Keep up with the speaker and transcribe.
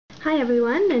Hi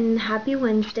everyone, and happy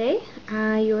Wednesday.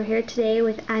 You're here today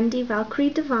with Andy Valkyrie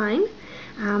Divine.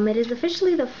 It is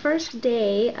officially the first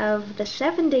day of the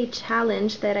 7-day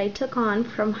challenge that I took on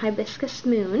from Hibiscus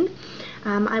Moon.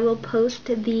 I will post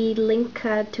the link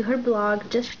to her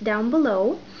blog just down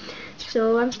below.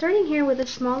 So I'm starting here with a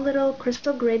small little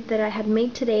crystal grid that I had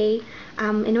made today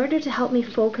in order to help me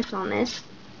focus on this.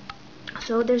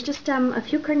 So there's just a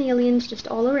few carnelians just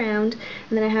all around,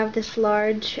 and then I have this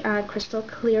large crystal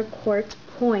clear quartz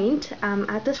point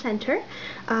at the center.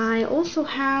 I also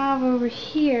have over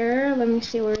here, let me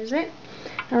see, where is it?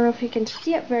 I don't know if you can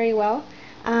see it very well,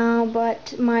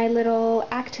 but my little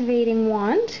activating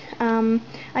wand.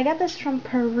 I got this from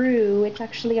Peru. It's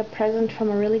actually a present from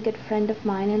a really good friend of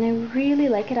mine, and I really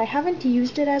like it. I haven't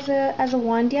used it as a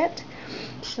wand yet,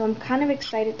 so I'm kind of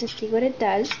excited to see what it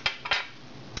does.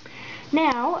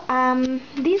 Now,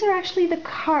 these are actually the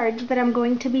cards that I'm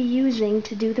going to be using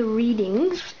to do the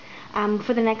readings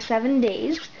for the next 7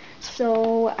 days.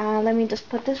 So let me just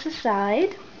put this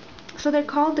aside. So they're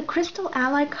called the Crystal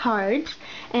Ally cards,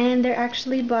 and they're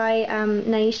actually by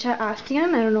Naisha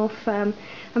Ahsian. I don't know if,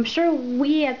 I'm sure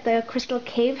we at the Crystal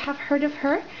Cave have heard of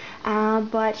her,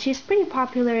 but she's pretty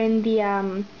popular in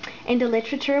the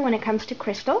literature when it comes to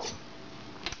crystals.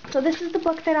 So this is the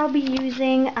book that I'll be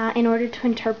using in order to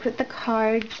interpret the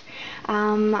cards.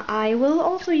 I will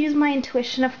also use my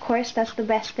intuition, of course, that's the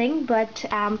best thing, but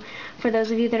for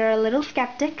those of you that are a little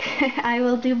skeptic, I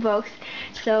will do both.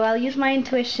 So I'll use my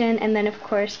intuition, and then of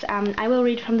course I will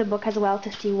read from the book as well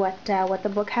to see what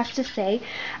the book has to say.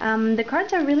 The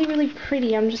cards are really, really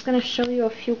pretty. I'm just going to show you a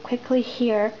few quickly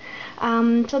here.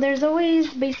 So there's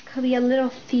always basically a little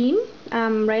theme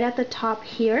right at the top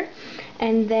here,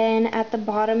 and then at the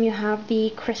bottom you have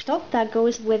the crystal that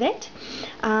goes with it,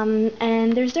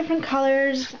 and there's different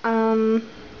colors.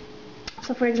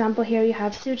 So for example, here you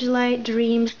have sugilite,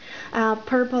 dreams,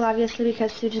 purple obviously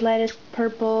because sugilite is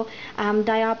purple,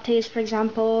 dioptase for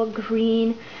example,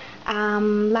 green,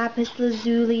 lapis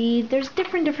lazuli. There's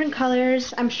different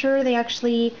colors. I'm sure they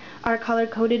actually are color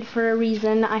coded for a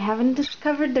reason. I haven't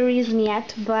discovered the reason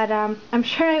yet, but I'm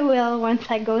sure I will once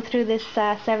I go through this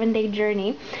 7-day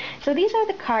journey. So these are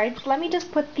the cards. Let me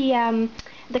just put the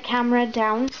camera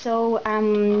down so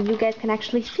you guys can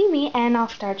actually see me, and I'll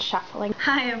start shuffling.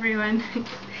 Hi everyone.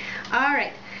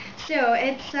 Alright, so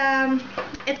it's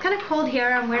kind of cold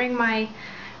here. I'm wearing my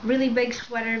really big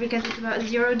sweater because it's about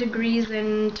 0 degrees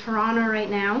in Toronto right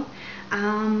now,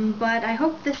 but I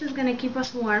hope this is gonna keep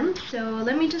us warm. So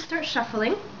let me just start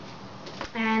shuffling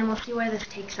and we'll see where this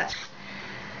takes us.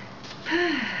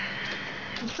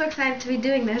 I'm so excited to be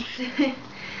doing this.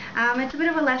 It's a bit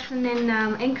of a lesson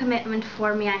in commitment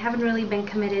for me. I haven't really been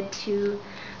committed to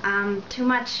too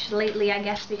much lately, I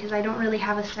guess, because I don't really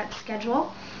have a set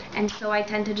schedule, and so I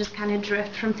tend to just kind of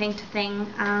drift from thing to thing.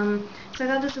 So I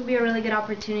thought this would be a really good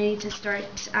opportunity to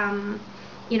start,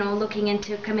 you know, looking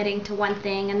into committing to one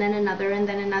thing and then another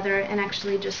and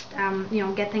actually just, you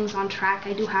know, get things on track.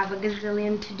 I do have a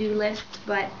gazillion to-do lists,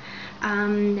 but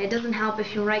it doesn't help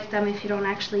if you write them if you don't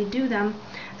actually do them.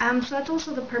 So that's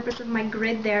also the purpose of my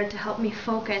grid there, to help me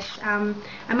focus.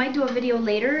 I might do a video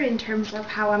later in terms of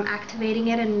how I'm activating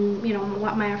it and, you know,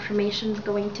 what my affirmation is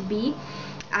going to be.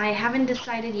 I haven't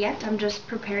decided yet. I'm just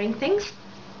preparing things.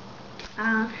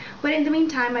 But in the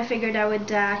meantime, I figured I would,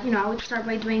 you know, I would start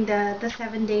by doing the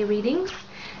 7-day readings,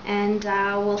 and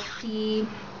we'll see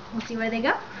where they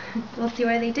go. We'll see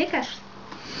where they take us.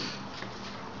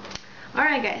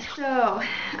 Alright guys, so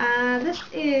this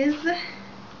is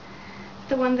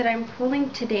the one that I'm pulling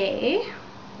today.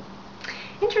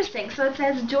 Interesting. So it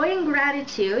says joy and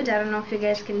gratitude. I don't know if you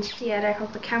guys can see it. I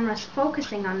hope the camera's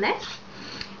focusing on this.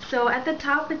 So at the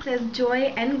top it says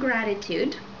joy and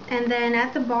gratitude, and then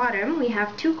at the bottom we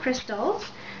have 2 crystals.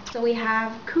 So we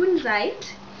have Kunzite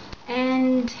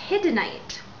and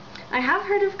Hiddenite. I have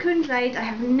heard of Kunzite. I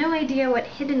have no idea what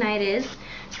Hiddenite is,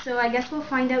 so I guess we'll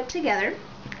find out together.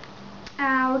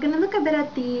 We're going to look a bit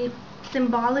at the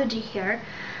symbology here.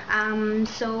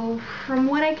 So from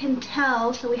what I can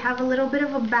tell, so we have a little bit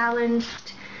of a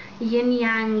balanced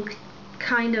yin-yang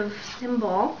kind of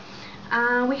symbol.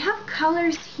 We have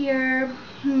colors here.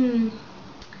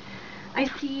 I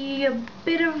see a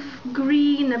bit of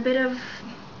green, a bit of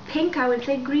pink. I would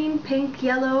say green, pink,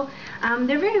 yellow.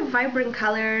 They're very vibrant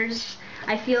colors.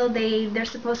 I feel they're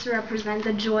supposed to represent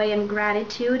the joy and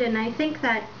gratitude, and I think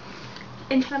that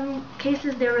in some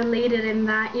cases they're related in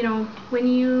that, you know, when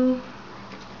you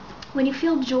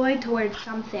feel joy towards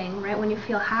something, right, when you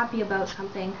feel happy about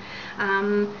something,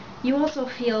 you also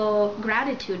feel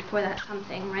gratitude for that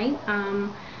something, right?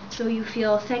 So you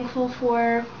feel thankful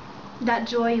for that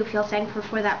joy, you feel thankful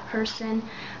for that person.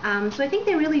 So I think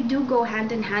they really do go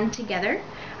hand in hand together.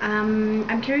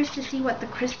 I'm curious to see what the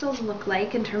crystals look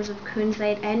like in terms of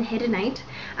Kunzite and Hiddenite.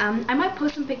 I might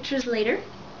post some pictures later.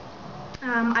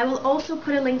 I will also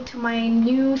put a link to my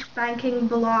new spanking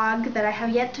blog that I have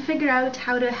yet to figure out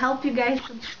how to help you guys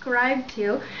subscribe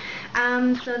to,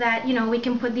 so that, you know, we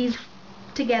can put these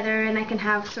together and I can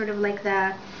have sort of like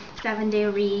the 7-day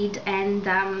read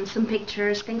and some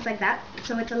pictures, things like that,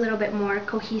 so it's a little bit more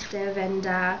cohesive and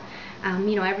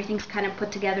you know, everything's kind of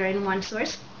put together in one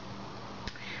source.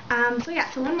 So yeah,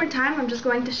 so one more time I'm just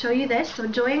going to show you this. So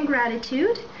joy and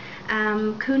gratitude,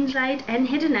 Kunzite and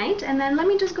Hiddenite, and then let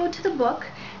me just go to the book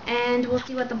and we'll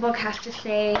see what the book has to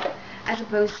say as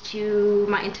opposed to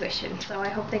my intuition. So I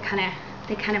hope they kind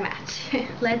of match.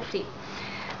 Let's see.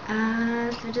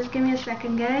 So just give me a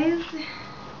second, guys.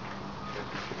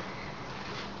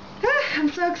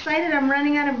 I'm so excited, I'm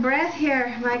running out of breath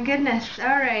here. My goodness.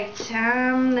 Alright,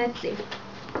 let's see.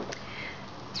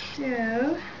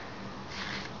 So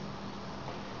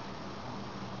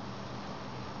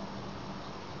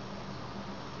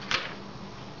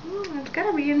it's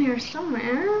gotta be in here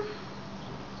somewhere.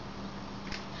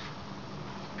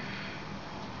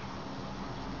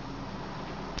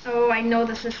 Oh, I know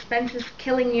the suspense is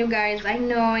killing you guys. I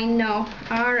know.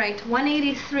 Alright,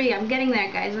 183. I'm getting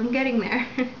there, guys. I'm getting there.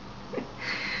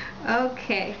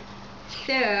 Okay.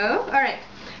 So, alright.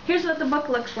 Here's what the book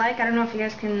looks like. I don't know if you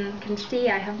guys can see.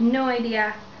 I have no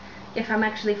idea if I'm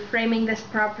actually framing this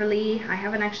properly. I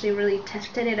haven't actually really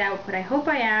tested it out, but I hope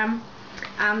I am.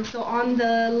 So on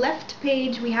the left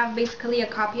page we have basically a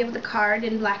copy of the card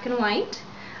in black and white.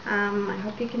 I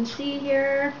hope you can see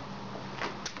here.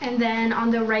 And then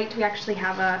on the right we actually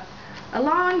have a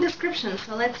long description,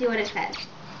 so let's see what it says.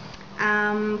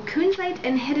 Kunzite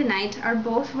and Hiddenite are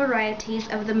both varieties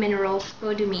of the mineral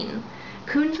spodumene.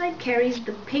 Kunzite carries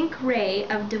the pink ray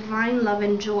of divine love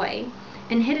and joy,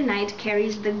 and Hiddenite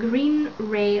carries the green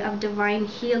ray of divine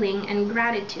healing and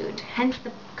gratitude, hence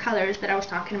the colors that I was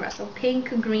talking about. So pink,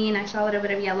 green, I saw a little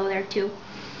bit of yellow there too.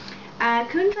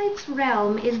 Kunzite's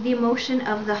realm is the emotion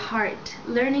of the heart,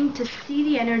 learning to see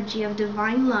the energy of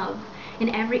divine love in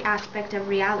every aspect of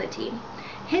reality.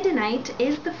 Hiddenite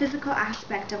is the physical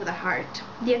aspect of the heart,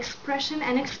 the expression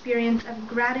and experience of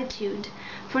gratitude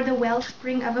for the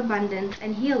wellspring of abundance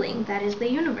and healing that is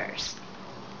the universe.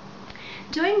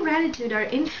 Joy and gratitude are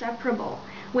inseparable.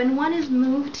 When one is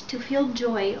moved to feel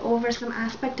joy over some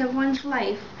aspect of one's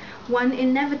life, one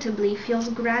inevitably feels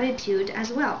gratitude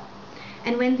as well.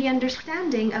 And when the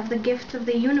understanding of the gifts of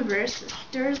the universe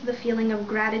stirs the feeling of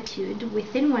gratitude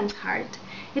within one's heart,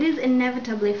 it is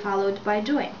inevitably followed by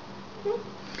joy.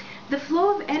 The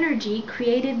flow of energy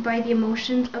created by the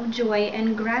emotions of joy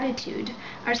and gratitude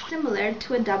are similar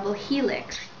to a double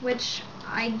helix, which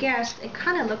I guess it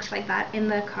kind of looks like that in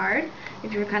the card.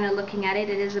 If you're kind of looking at it,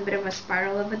 it is a bit of a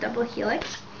spiral of a double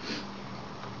helix.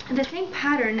 The same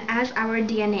pattern as our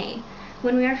DNA.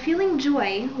 When we are feeling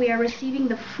joy, we are receiving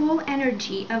the full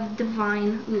energy of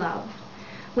divine love.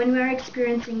 When we are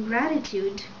experiencing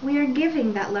gratitude, we are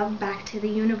giving that love back to the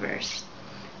universe.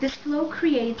 This flow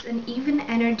creates an even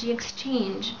energy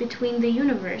exchange between the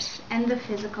universe and the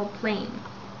physical plane.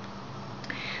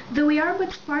 Though we are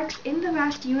but sparks in the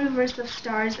vast universe of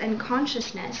stars and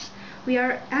consciousness, we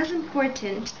are as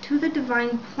important to the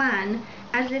divine plan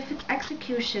as if its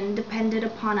execution depended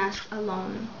upon us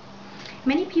alone.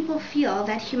 Many people feel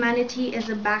that humanity is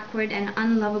a backward and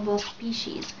unlovable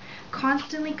species,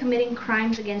 constantly committing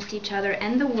crimes against each other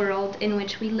and the world in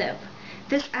which we live.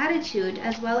 This attitude,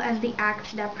 as well as the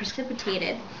acts that precipitate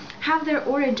it, have their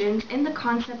origins in the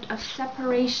concept of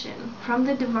separation from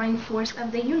the divine force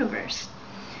of the universe.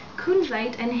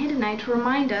 Kunzite and Hiddenite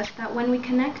remind us that when we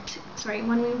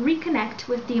reconnect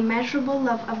with the immeasurable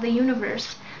love of the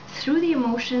universe through the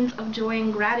emotions of joy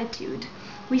and gratitude,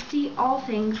 we see all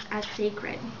things as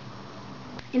sacred.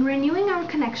 In renewing our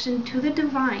connection to the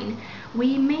divine,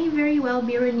 we may very well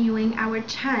be renewing our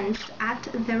chance at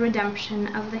the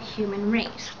redemption of the human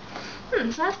race. So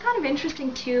that's kind of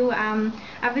interesting too.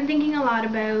 I've been thinking a lot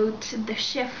about the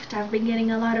shift. I've been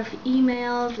getting a lot of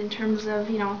emails in terms of,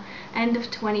 end of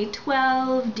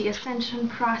 2012, the ascension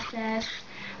process,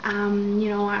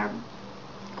 our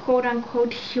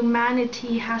quote-unquote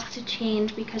humanity has to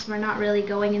change because we're not really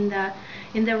going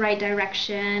in the right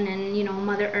direction, and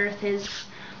Mother Earth is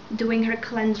doing her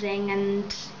cleansing,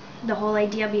 and the whole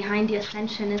idea behind the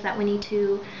ascension is that we need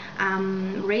to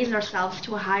raise ourselves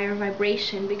to a higher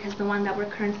vibration because the one that we're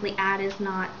currently at is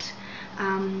not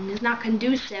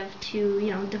conducive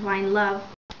to divine love.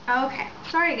 Okay,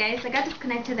 sorry guys, I got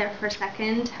disconnected there for a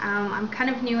second. I'm kind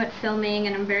of new at filming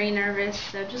and I'm very nervous,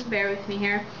 so just bear with me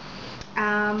here.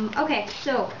 Okay,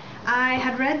 so I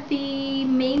had read the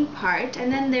main part,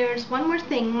 and then there's one more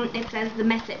thing. It says the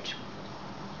message.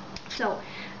 So,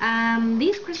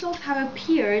 these crystals have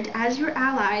appeared as your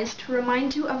allies to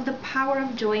remind you of the power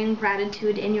of joy and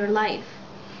gratitude in your life.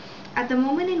 At the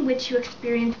moment in which you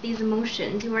experience these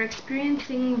emotions, you are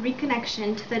experiencing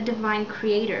reconnection to the divine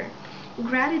creator.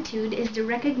 Gratitude is the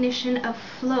recognition of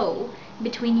flow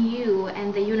between you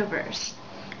and the universe.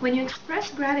 When you express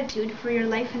gratitude for your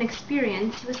life and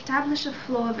experience, you establish a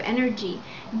flow of energy,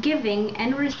 giving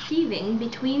and receiving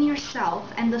between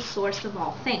yourself and the source of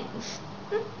all things.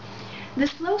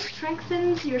 This flow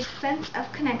strengthens your sense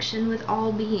of connection with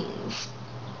all beings.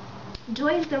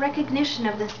 Joy is the recognition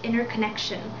of this inner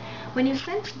connection. When you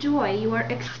sense joy, you are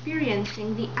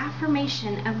experiencing the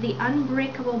affirmation of the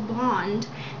unbreakable bond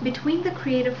between the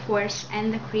creative force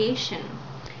and the creation.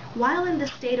 While in the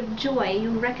state of joy, you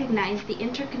recognize the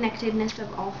interconnectedness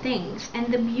of all things and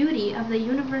the beauty of the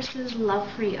universe's love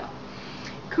for you.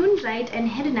 Kunzite and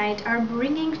Hiddenite are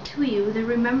bringing to you the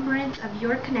remembrance of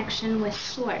your connection with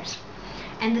Source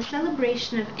and the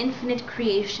celebration of infinite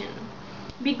creation.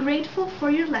 Be grateful for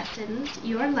your lessons,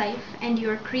 your life, and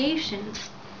your creations.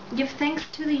 Give thanks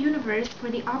to the universe for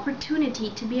the opportunity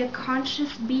to be a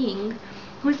conscious being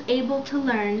who is able to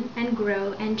learn and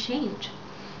grow and change.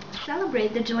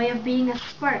 Celebrate the joy of being a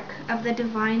spark of the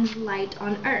divine's light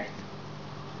on earth,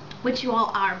 which you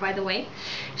all are, by the way.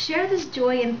 Share this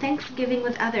joy and thanksgiving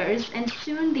with others, and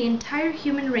soon the entire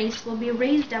human race will be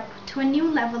raised up to a new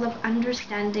level of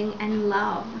understanding and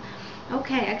love.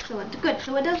 Okay, excellent. Good.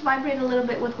 So it does vibrate a little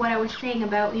bit with what I was saying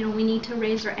about, we need to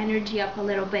raise our energy up a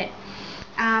little bit.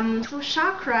 So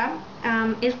chakra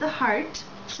is the heart.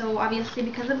 So obviously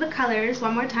because of the colors,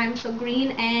 one more time, so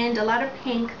green and a lot of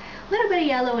pink, a little bit of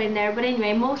yellow in there, but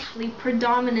anyway, mostly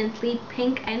predominantly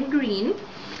pink and green.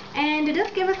 And it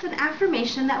does give us an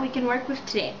affirmation that we can work with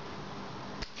today.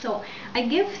 So, I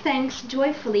give thanks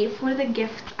joyfully for the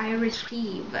gifts I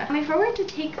receive. If I were to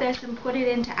take this and put it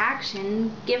into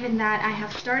action, given that I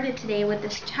have started today with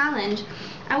this challenge,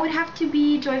 I would have to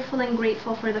be joyful and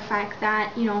grateful for the fact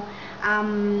that,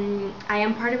 I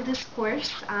am part of this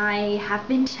course. I have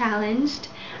been challenged.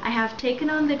 I have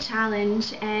taken on the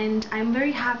challenge, and I'm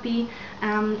very happy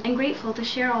and grateful to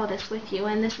share all this with you.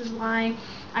 And this is why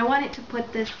I wanted to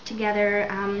put this together.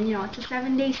 It's a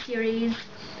 7-day series.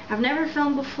 I've never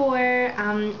filmed before.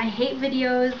 I hate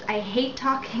videos. I hate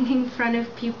talking in front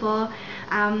of people.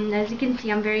 As you can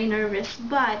see, I'm very nervous,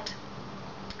 but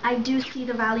I do see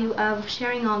the value of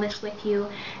sharing all this with you,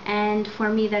 and for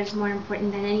me that is more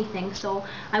important than anything. So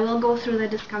I will go through the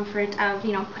discomfort of,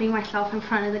 putting myself in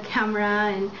front of the camera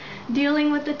and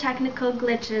dealing with the technical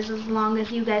glitches, as long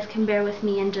as you guys can bear with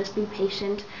me and just be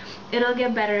patient. It'll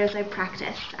get better as I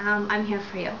practice. I'm here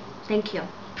for you. Thank you.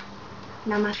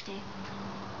 Namaste.